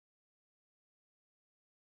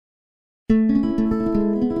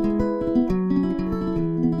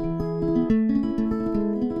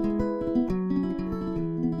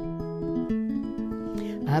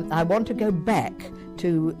I want to go back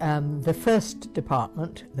to the first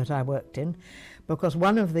department that I worked in, because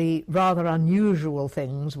one of the rather unusual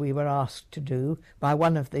things we were asked to do by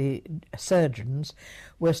one of the surgeons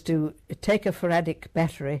was to take a Faradic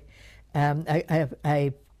battery,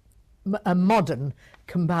 a modern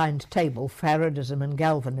combined table, Faradism and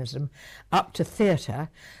galvanism, up to theatre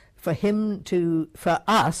for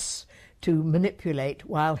us to manipulate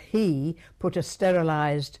while he put a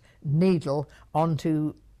sterilised needle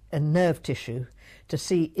onto a nerve tissue to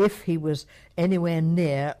see if he was anywhere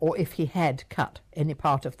near or if he had cut any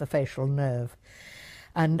part of the facial nerve.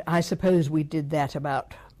 And I suppose we did that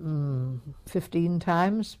about 15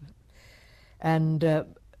 times, and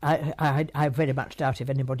I very much doubt if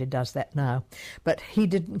anybody does that now. But he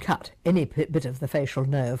didn't cut any bit of the facial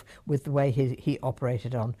nerve with the way he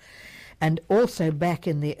operated on. And also back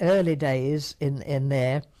in the early days in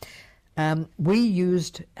there, we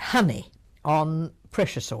used honey on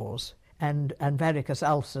pressure sores and varicose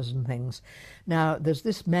ulcers and things. Now, there's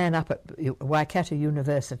this man up at Waikato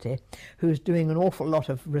University who's doing an awful lot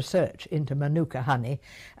of research into Manuka honey,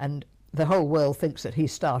 and the whole world thinks that he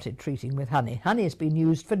started treating with honey. Honey has been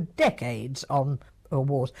used for decades on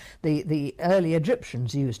wars. The early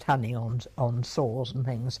Egyptians used honey on sores and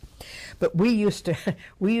things. But we used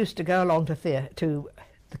to go along to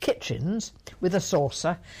the kitchens with a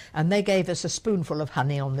saucer, and they gave us a spoonful of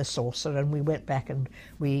honey on the saucer, and we went back and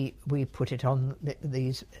we put it on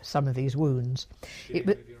some of these wounds.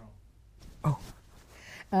 It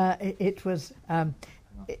was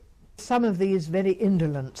some of these very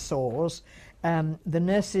indolent sores. The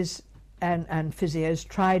nurses and physios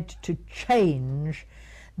tried to change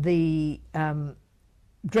the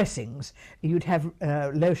dressings. You'd have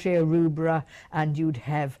lotia rubra, and you'd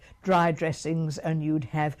have dry dressings, and you'd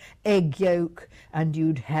have egg yolk, and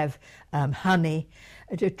you'd have honey,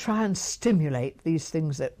 to try and stimulate these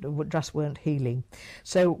things that just weren't healing.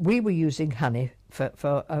 So we were using honey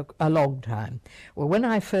for a long time. Well, when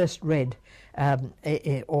I first read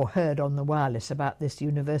or heard on the wireless about this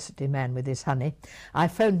university man with his honey, I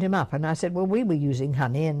phoned him up and I said, well, we were using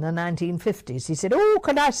honey in the 1950s. He said, oh,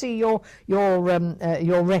 can I see your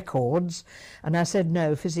records? And I said,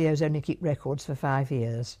 no, physios only keep records for 5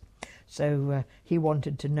 years. So he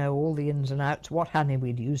wanted to know all the ins and outs, what honey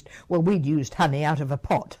we'd used. Well, we'd used honey out of a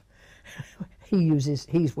pot.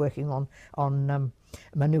 He's working on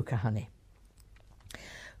Manuka honey.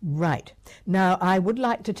 Right. Now, I would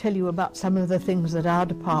like to tell you about some of the things that our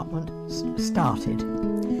department started.